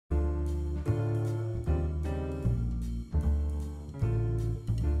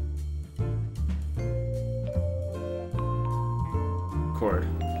record.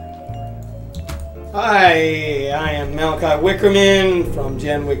 Hi, I am Malachi Wickerman from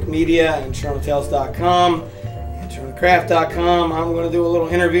GenWick Media and TorontoTales.com and TorontoCraft.com. I'm going to do a little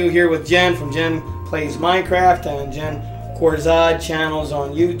interview here with Jen from Jen Plays Minecraft and Jen Corzad channels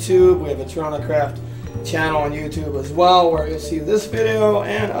on YouTube. We have a Toronto Craft channel on YouTube as well, where you'll see this video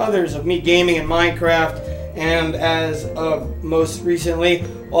and others of me gaming in Minecraft, and as of most recently,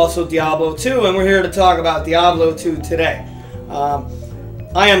 also Diablo 2, and we're here to talk about Diablo 2 today.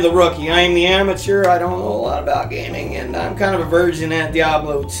 I am the rookie, I am the amateur, I don't know a lot about gaming, and I'm kind of a virgin at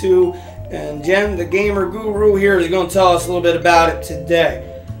Diablo 2, and Jen, the gamer guru here, is going to tell us a little bit about it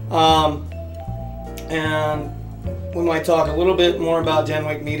today. And we might talk a little bit more about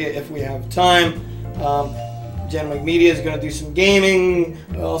GenWick Media if we have time. GenWick Media is going to do some gaming,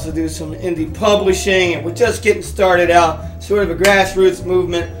 we'll also do some indie publishing, and we're just getting started out, sort of a grassroots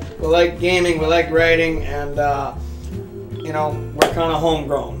movement. We like gaming, we like writing, and you know, we're kind of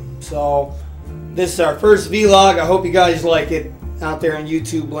homegrown. So this is our first vlog. I hope you guys like it out there in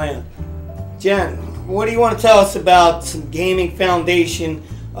YouTube land. Jen, what do you want to tell us about some gaming foundation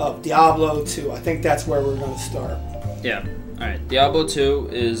of Diablo 2? I think that's where we're going to start. Yeah. Alright. Diablo 2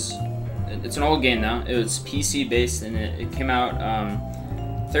 it's an old game now. It was PC based, and it came out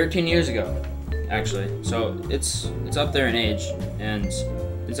 13 years ago, actually. So it's up there in age, and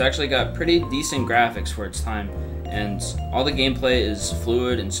it's actually got pretty decent graphics for its time. And all the gameplay is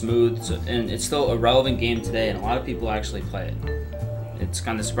fluid and smooth, and it's still a relevant game today, and a lot of people actually play it. It's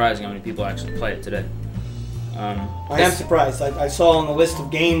kind of surprising how many people actually play it today. I am surprised. I saw on the list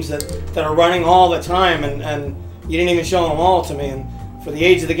of games that are running all the time, and you didn't even show them all to me. And for the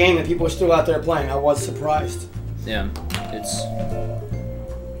age of the game that people are still out there playing, I was surprised. Yeah,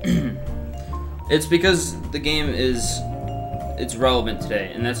 it's because the game it's relevant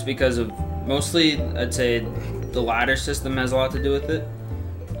today, and that's because of mostly, I'd say, the ladder system has a lot to do with it.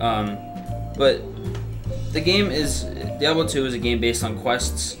 But the game Diablo 2 is a game based on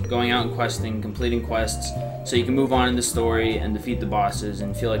quests, going out and questing, completing quests, so you can move on in the story and defeat the bosses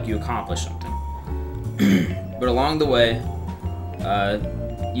and feel like you accomplished something. But along the way,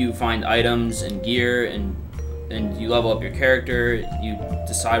 you find items and gear, and you level up your character. You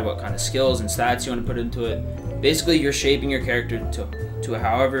decide what kind of skills and stats you want to put into it. Basically, you're shaping your character to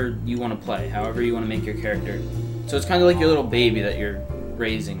however you want to play, however you want to make your character. So it's kind of like your little baby that you're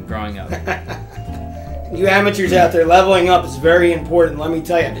raising, growing up. You amateurs out there, leveling up is very important, let me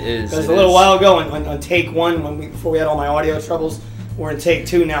tell you. It is. Because a little while ago, on take one, before we had all my audio troubles, we're in take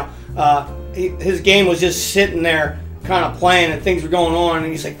two now. His game was just sitting there, kind of playing, and things were going on,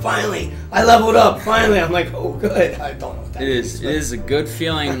 and he's like, "Finally, I leveled up. Finally." I'm like, "Oh, good." I don't know what that is. It is a good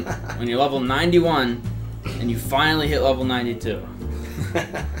feeling when you're level 91 and you finally hit level 92.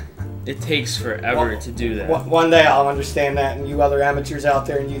 It takes forever to do that. One day I'll understand that, and you other amateurs out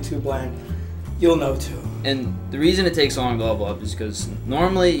there in YouTube land, you'll know too. And the reason it takes so long to level up is because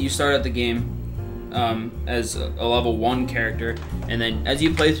normally you start out the game as a level 1 character, and then as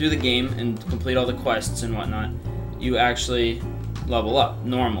you play through the game and complete all the quests and whatnot, you actually level up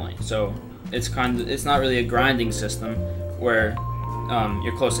normally. So it's not really a grinding system where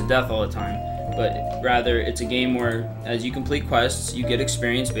you're close to death all the time. But rather, it's a game where, as you complete quests, you get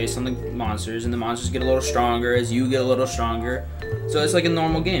experience based on the monsters, and the monsters get a little stronger as you get a little stronger. So it's like a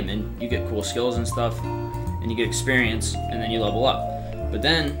normal game, and you get cool skills and stuff, and you get experience, and then you level up. But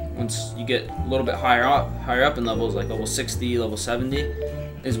then, once you get a little bit higher up in levels, like level 60, level 70,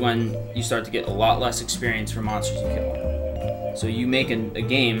 is when you start to get a lot less experience for monsters you kill. So you make a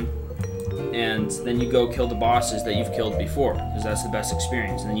game, and then you go kill the bosses that you've killed before, because that's the best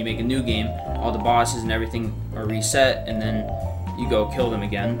experience. And then you make a new game, all the bosses and everything are reset, and then you go kill them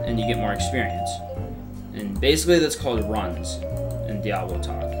again, and you get more experience. And basically that's called runs in Diablo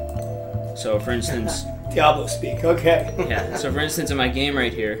talk. So for instance... Diablo speak, okay. Yeah, so for instance in my game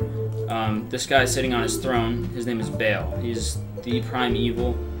right here, this guy's sitting on his throne. His name is Baal. He's the prime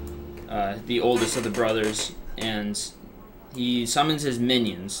evil, the oldest of the brothers, and he summons his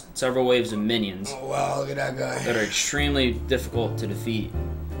minions, several waves of minions. Oh wow, look at that guy. That are extremely difficult to defeat.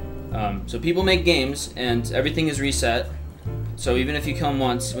 So people make games, and everything is reset. So even if you kill them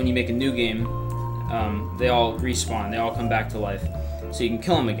once, when you make a new game, they all respawn. They all come back to life. So you can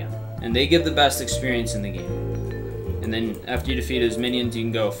kill them again. And they give the best experience in the game. And then after you defeat his minions, you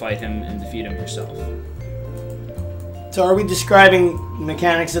can go fight him and defeat him yourself. So are we describing the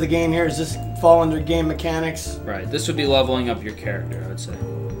mechanics of the game here? Does this fall under game mechanics? Right. This would be leveling up your character, I would say.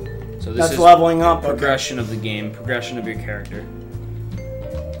 So this That's is leveling up. Progression of the game, progression of your character.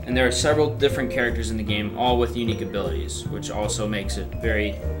 And there are several different characters in the game, all with unique abilities, which also makes it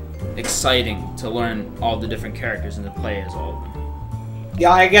very exciting to learn all the different characters and to play as all of them.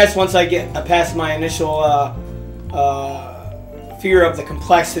 Yeah, I guess once I get past my initial fear of the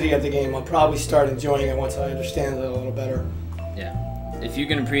complexity of the game, I'll probably start enjoying it once I understand it a little better. Yeah. If you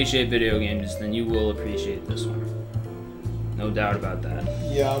can appreciate video games, then you will appreciate this one. No doubt about that.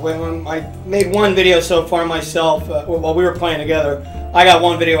 Yeah, when I made one video so far myself, while we were playing together, I got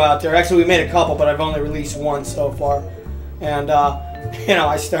one video out there. Actually, we made a couple, but I've only released one so far. And, you know,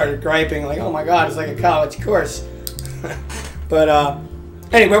 I started griping, like, oh my god, it's like a college course. But,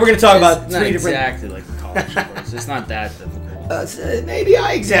 anyway, we're going to talk about three different... It's not exactly like a college course. It's not that difficult. Maybe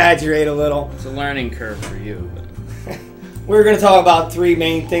I exaggerate a little. It's a learning curve for you, but... We're going to talk about three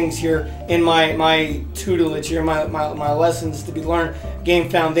main things here in my tutelage here, my lessons to be learned: game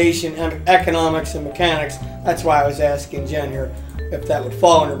foundation, economics, and mechanics. That's why I was asking Jen here if that would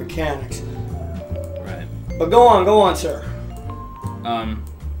fall under mechanics. Right. But go on, sir.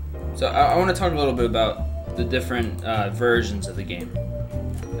 So I want to talk a little bit about the different versions of the game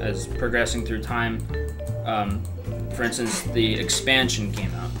as progressing through time. For instance, the expansion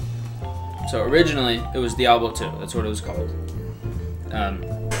came out. So originally, it was Diablo 2. That's what it was called.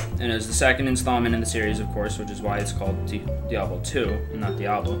 And it was the second installment in the series, of course, which is why it's called Diablo 2 and not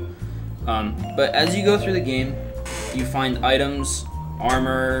Diablo. But as you go through the game, you find items,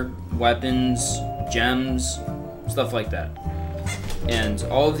 armor, weapons, gems, stuff like that. And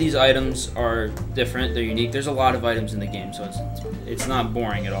all of these items are different. They're unique. There's a lot of items in the game, so it's not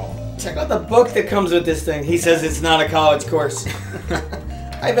boring at all. Check out the book that comes with this thing. He says it's not a college course.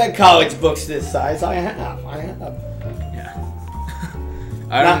 I've had college books this size. I have. Yeah.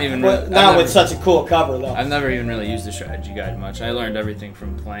 I don't even. Not with such a cool cover, though. I've never even really used the strategy guide much. I learned everything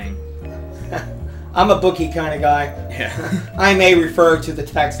from playing. I'm a bookie kind of guy. Yeah. I may refer to the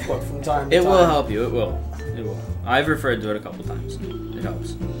textbook from time to time. It will help you. It will. It will. I've referred to it a couple times. It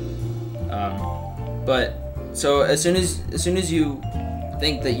helps. But so as soon as you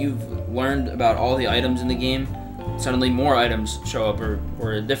think that you've learned about all the items in the game, suddenly more items show up, or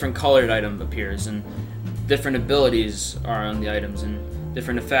a different colored item appears, and different abilities are on the items, and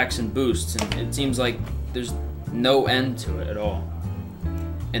different effects and boosts, and it seems like there's no end to it at all.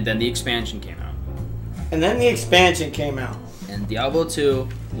 And then the expansion came out. And Diablo 2,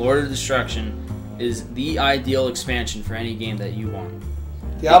 Lord of Destruction, is the ideal expansion for any game that you want.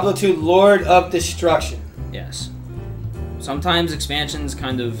 Diablo 2, Lord of Destruction. Yes. Sometimes expansions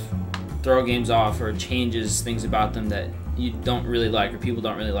kind of throw games off or changes things about them that you don't really like or people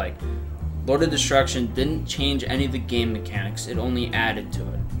don't really like. Lord of Destruction didn't change any of the game mechanics. It only added to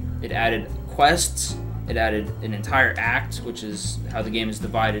it. It added quests. It added an entire act, which is how the game is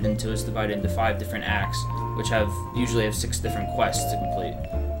divided into. It's divided into 5 different acts, which usually have 6 different quests to complete.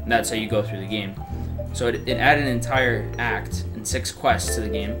 And that's how you go through the game. So it added an entire act and 6 quests to the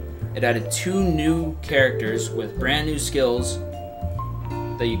game. It added 2 new characters with brand new skills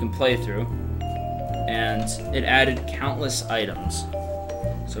that you can play through, and it added countless items.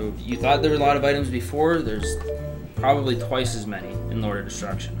 So you thought there were a lot of items before, there's probably twice as many in Lord of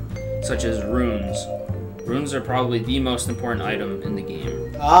Destruction, such as runes. Runes are probably the most important item in the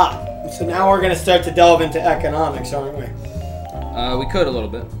game. So now we're going to start to delve into economics, aren't we? We could a little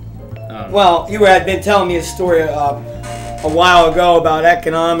bit. Well, you had been telling me a story a while ago about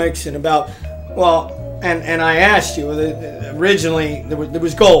economics and about, well, and I asked you, originally there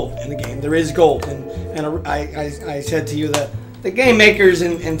was gold in the game. There is gold, and I said to you that the game makers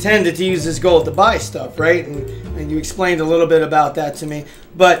intended to use this gold to buy stuff, right? And you explained a little bit about that to me.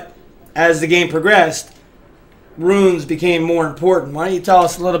 But as the game progressed, runes became more important. Why don't you tell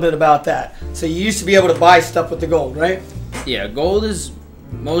us a little bit about that? So you used to be able to buy stuff with the gold, right? Yeah, gold is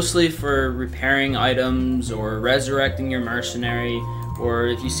mostly for repairing items or resurrecting your mercenary, or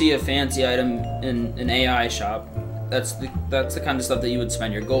if you see a fancy item in an AI shop, that's the kind of stuff that you would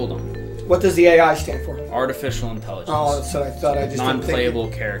spend your gold on. What does the AI stand for? Artificial intelligence. Oh, that's what I thought. I just non-playable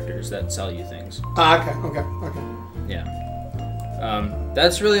characters that sell you things. Okay. Yeah.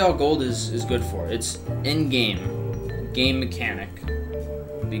 That's really all gold is good for. It's in-game mechanic.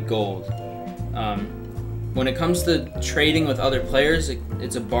 Be gold. When it comes to trading with other players,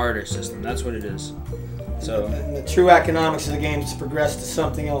 it's a barter system. That's what it is. So and the true economics of the game is progressed to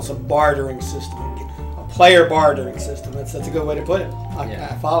something else, a bartering system, a player bartering system. That's a good way to put it.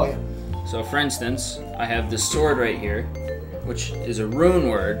 I follow you. So for instance, I have this sword right here, which is a rune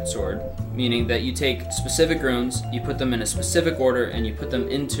word sword, meaning that you take specific runes, you put them in a specific order, and you put them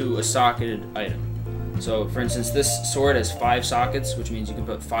into a socketed item. So for instance, this sword has 5 sockets, which means you can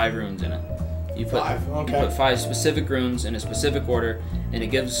put 5 runes in it. You put 5 specific runes in a specific order, and it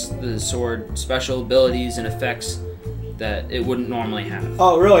gives the sword special abilities and effects that it wouldn't normally have.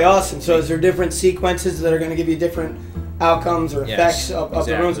 Oh, really awesome. So is there different sequences that are going to give you different outcomes or effects Yes, of the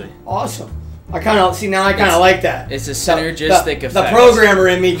exactly. runes. Awesome. I kind of see now. I kind of like that. It's a synergistic effect. The programmer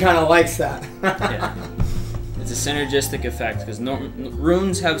in me kind of likes that. Yeah. It's a synergistic effect because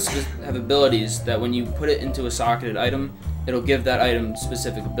runes have abilities that when you put it into a socketed item, it'll give that item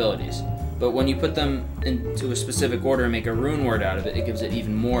specific abilities. But when you put them into a specific order and make a rune word out of it, it gives it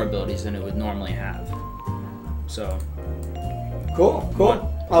even more abilities than it would normally have. So. Cool.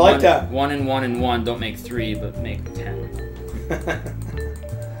 I like that. 1 and 1 and 1 don't make 3, but make 10.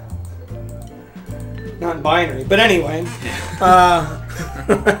 Not in binary, but anyway. A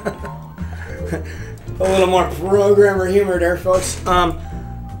little more programmer humor there, folks.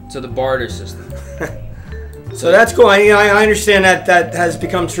 So the barter system. So that's cool. I understand that has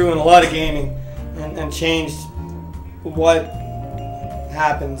become true in a lot of gaming and changed what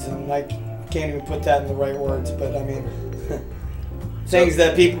happens. And I can't even put that in the right words, but I mean, things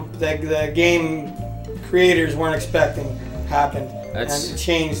that the game creators weren't expecting happened. And it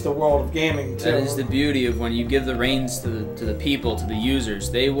changed the world of gaming too. That is the beauty of when you give the reins to the people, to the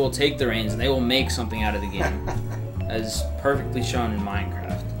users. They will take the reins and they will make something out of the game, as perfectly shown in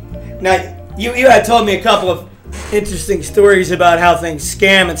Minecraft. Now, you had told me a couple of interesting stories about how things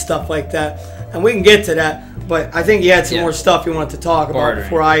scam and stuff like that, and we can get to that. But I think you had some more stuff you wanted to talk about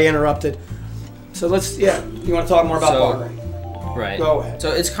before I interrupted. So you want to talk more about bartering? Right. Go ahead.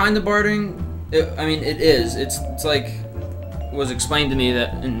 So it's kind of bartering. I mean, it is. It's like. Was explained to me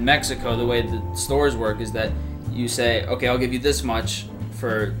that in Mexico the way the stores work is that you say, okay, I'll give you this much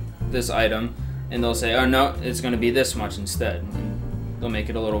for this item, and they'll say, oh no, it's going to be this much instead. And they'll make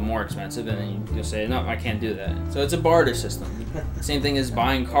it a little more expensive, and then you'll say, no, I can't do that. So it's a barter system. Same thing as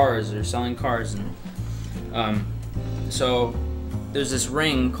buying cars or selling cars. And so there's this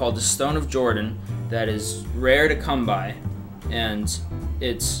ring called the Stone of Jordan that is rare to come by, and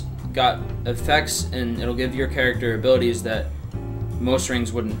it's got effects, and it'll give your character abilities that most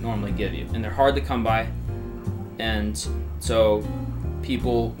rings wouldn't normally give you, and they're hard to come by, and so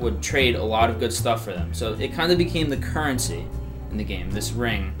people would trade a lot of good stuff for them. So it kind of became the currency in the game, this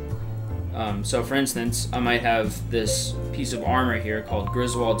ring. So for instance, I might have this piece of armor here called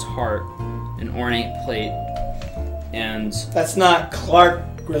Griswold's Heart, an ornate plate, and that's not Clark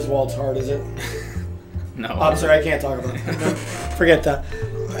Griswold's heart, is it? No. I'm sorry, I can't talk about it. Forget that.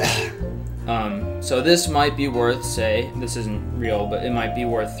 So this might be worth, say, this isn't real, but it might be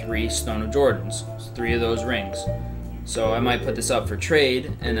worth 3 Stone of Jordans, 3 of those rings. So I might put this up for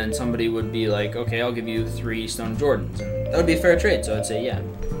trade, and then somebody would be like, okay, I'll give you 3 Stone of Jordans, and that would be a fair trade, so I'd say yeah.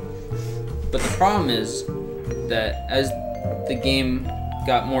 But the problem is that as the game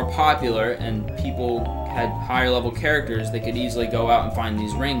got more popular and people had higher level characters, they could easily go out and find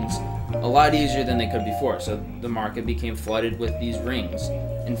these rings a lot easier than they could before. So the market became flooded with these rings.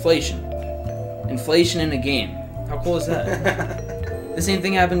 Inflation in a game. How cool is that? The same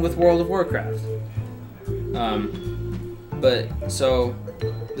thing happened with World of Warcraft. But so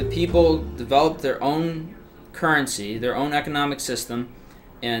the people developed their own currency, their own economic system,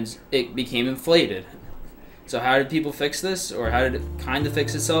 and it became inflated. So how did people fix this, or how did it kind of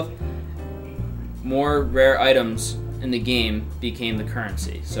fix itself? More rare items in the game became the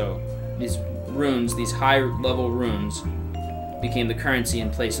currency. So these runes, these high-level runes, became the currency in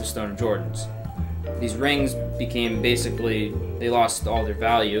place of Stone of Jordans. These rings became basically, they lost all their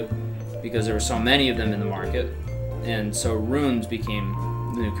value because there were so many of them in the market, and so runes became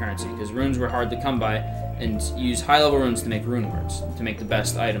the new currency because runes were hard to come by, and you use high-level runes to make rune words, to make the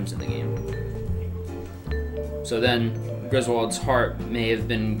best items in the game. So then Griswold's Heart may have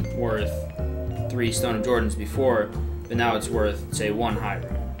been worth 3 Stone of Jordans before, but now it's worth, say, 1 high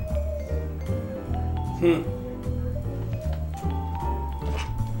rune.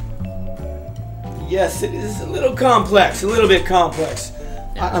 Yes, it is a little complex, a little bit complex.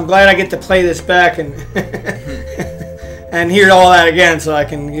 Yeah. I'm glad I get to play this back and and hear all that again, so I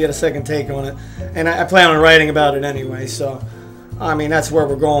can get a second take on it. And I plan on writing about it anyway, so I mean that's where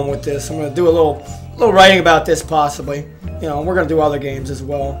we're going with this. I'm going to do a little writing about this possibly. You know, we're going to do other games as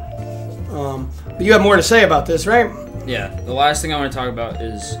well. But you have more to say about this, right? Yeah, the last thing I want to talk about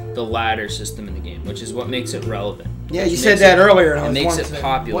is the ladder system in the game, which is what makes it relevant. Yeah, you said that earlier. And it makes it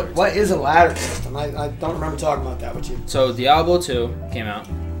popular. What is a ladder system? I don't remember talking about that with you. So Diablo 2 came out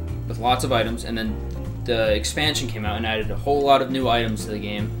with lots of items, and then the expansion came out and added a whole lot of new items to the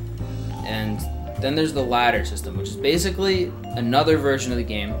game. And then there's the ladder system, which is basically another version of the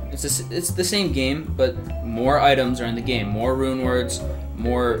game. It's the same game, but more items are in the game, more rune words,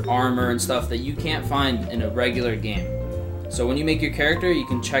 more armor and stuff that you can't find in a regular game. So when you make your character, you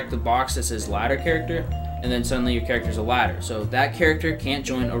can check the box that says ladder character, and then suddenly your character's a ladder. So that character can't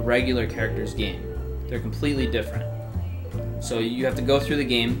join a regular character's game. They're completely different. So you have to go through the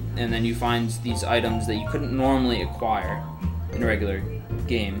game, and then you find these items that you couldn't normally acquire in a regular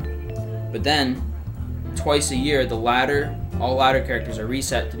game. But then, twice a year, all ladder characters are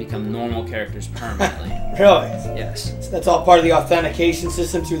reset to become normal characters permanently. Really? Yes. So that's all part of the authentication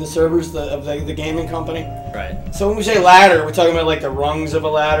system through the servers of the gaming company? Right. So when we say ladder, we're talking about like the rungs of a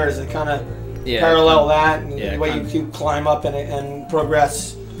ladder? Is it kind of parallel that? And the way you climb up and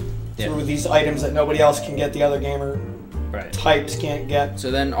progress through these items that nobody else can get, the other gamer types can't get?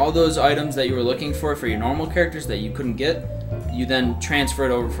 So then all those items that you were looking for your normal characters that you couldn't get, you then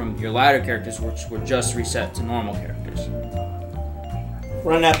transferred over from your ladder characters, which were just reset to normal characters.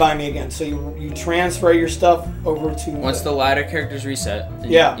 Run that by me again. So you transfer your stuff over to... Once the ladder characters reset,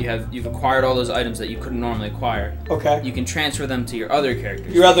 and you've acquired all those items that you couldn't normally acquire. Okay. You can transfer them to your other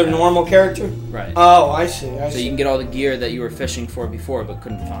characters. Your other normal character? Right. Oh, I see. So you can get all the gear that you were fishing for before but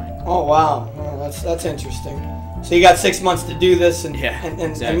couldn't find. Oh, wow. Oh, that's interesting. So you got 6 months to do this and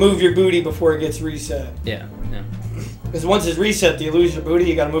move your booty before it gets reset. Yeah. Because once it's reset, do you lose your booty?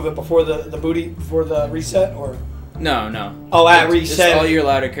 You got to move it before the reset, or? No. Oh, at reset. All your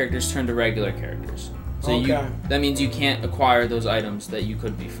ladder characters turn to regular characters. So that means you can't acquire those items that you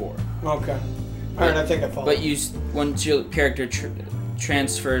could before. Okay. All right, I think I follow. But once your character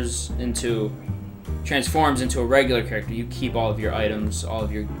transforms into a regular character, you keep all of your items, all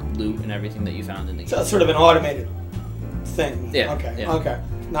of your loot, and everything that you found in the game. So it's sort of an automated thing. Yeah. Okay. Yeah. Okay.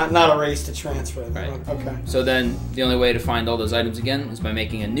 Not a race to transfer. Right. Okay. So then the only way to find all those items again is by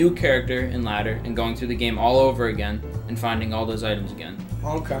making a new character in ladder and going through the game all over again and finding all those items again.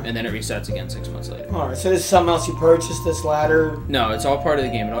 Okay. And then it resets again 6 months later. All right. So this is something else you purchased, this ladder? No, it's all part of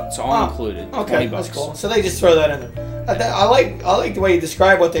the game. It's all included. Okay, that's cool. So they just throw that in there. I like the way you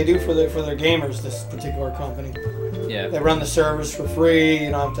describe what they do for their gamers. This particular company. Yeah. They run the servers for free.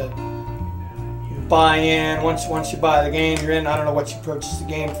 You don't have to buy in. Once you buy the game, you're in. I don't know what you purchased the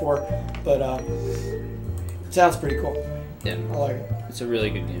game for, but it sounds pretty cool. Yeah. I like it. It's a really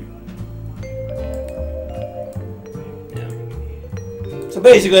good game. Yeah. So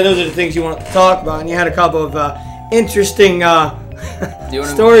basically, those are the things you wanted to talk about, and you had a couple of interesting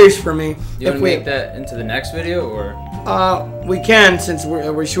stories for me. Do you want to make that into the next video, or? We can, since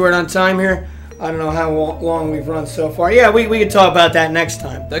we're short on time here. I don't know how long we've run so far. Yeah, we can talk about that next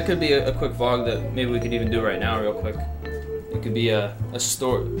time. That could be a quick vlog that maybe we could even do right now real quick. It could be a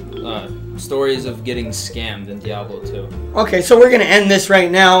stories of getting scammed in Diablo 2. Okay, so we're going to end this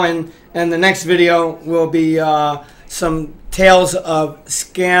right now, and the next video will be some tales of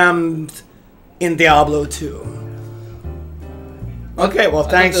scams in Diablo 2. Okay, well,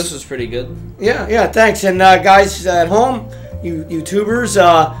 thanks. I think this was pretty good. Yeah, thanks. And guys at home, you YouTubers,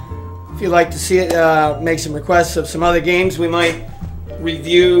 if you'd like to see it, make some requests of some other games we might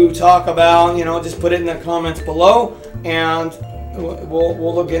review, talk about, just put it in the comments below, and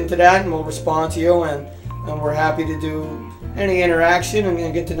we'll look into that and we'll respond to you, and we're happy to do any interaction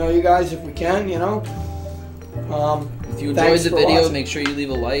and get to know you guys if we can, If you enjoyed the video, make sure you leave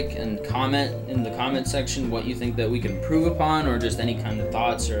a like and comment in the comment section what you think that we can improve upon, or just any kind of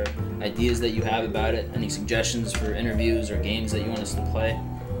thoughts or ideas that you have about it, any suggestions for interviews or games that you want us to play.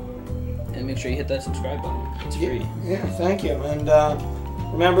 And make sure you hit that subscribe button. It's free. Yeah, thank you. And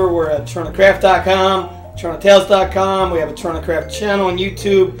remember, we're at TurnerCraft.com, TurnerTales.com. We have a TurnerCraft channel on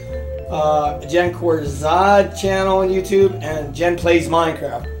YouTube, a Jen Corzad channel on YouTube, and Jen Plays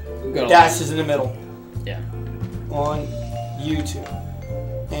Minecraft. Dashes in the middle. Yeah. On YouTube.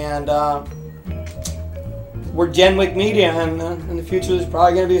 And we're Genwick Media, and in the future there's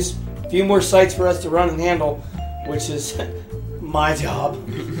probably going to be a few more sites for us to run and handle, which is my job.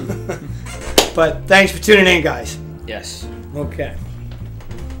 But thanks for tuning in, guys. Yes. Okay.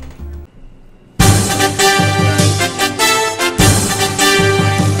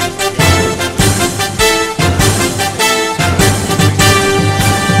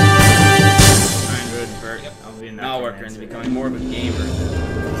 I'll be an worker and becoming more of a gamer.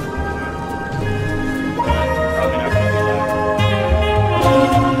 Probably not going to be that.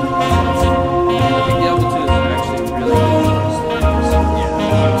 I think Diablo 2 is actually really good.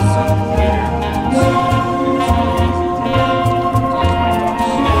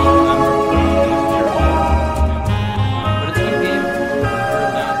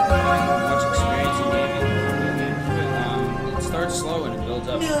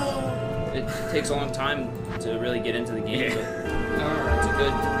 It takes a long time to really get into the game, but it's a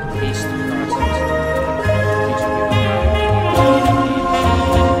good paced process.